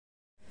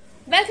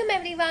Welcome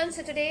everyone.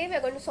 So today we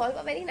are going to solve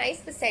a very nice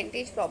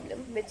percentage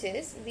problem, which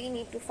is we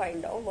need to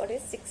find out what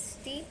is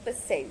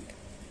 60%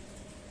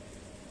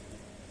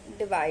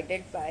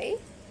 divided by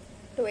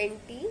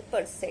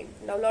 20%.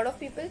 Now a lot of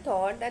people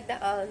thought that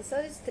the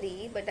answer is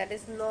 3, but that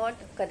is not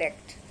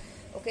correct.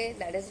 Okay,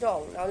 that is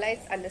wrong. Now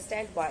let's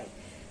understand why.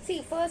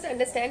 See, first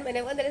understand,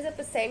 whenever there is a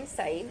percent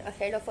sign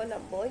ahead of a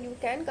number, you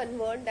can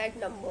convert that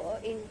number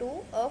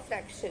into a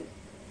fraction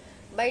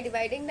by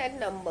dividing that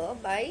number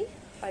by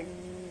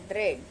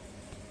 100.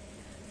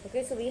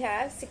 Okay, so we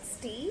have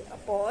 60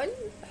 upon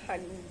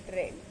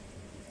 100.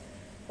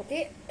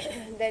 Okay,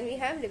 then we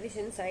have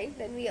division sign.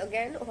 Then we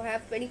again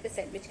have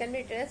 20%, which can be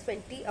written as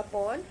 20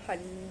 upon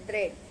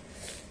 100.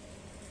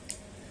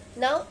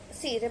 Now,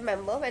 see,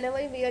 remember,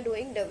 whenever we are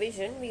doing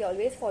division, we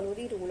always follow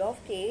the rule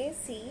of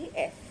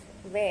KCF,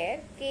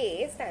 where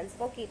K stands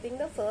for keeping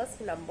the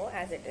first number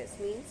as it is.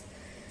 Means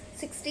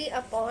 60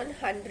 upon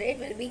 100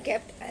 will be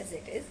kept as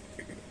it is.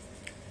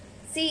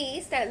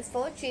 C stands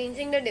for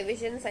changing the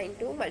division sign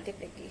to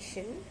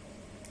multiplication,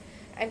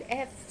 and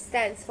F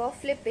stands for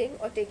flipping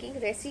or taking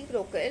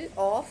reciprocal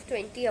of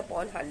 20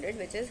 upon 100,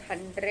 which is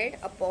 100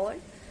 upon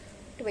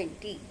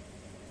 20.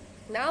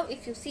 Now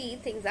if you see,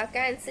 things are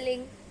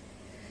cancelling,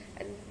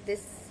 and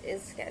this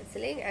is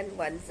cancelling, and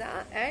 1s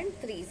are and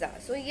 3s are.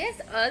 So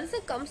yes, answer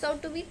comes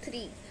out to be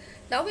 3.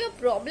 Now your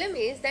problem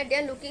is that they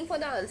are looking for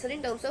the answer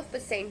in terms of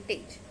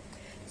percentage.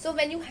 So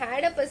when you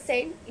had a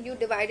percent, you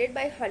divided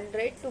by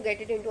 100 to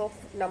get it into a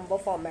number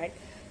format.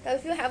 Now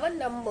if you have a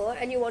number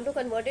and you want to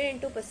convert it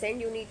into percent,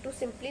 you need to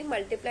simply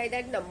multiply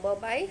that number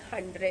by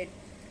 100.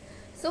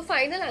 So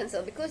final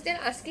answer, because they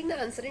are asking the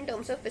answer in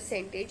terms of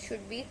percentage,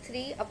 should be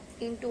 3 up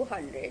into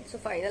 100. So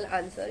final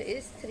answer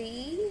is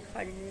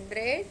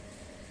 300%.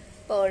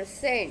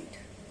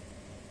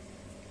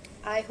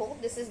 I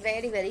hope this is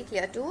very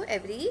clear to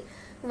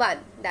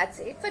everyone. That's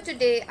it for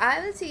today.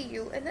 I will see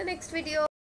you in the next video.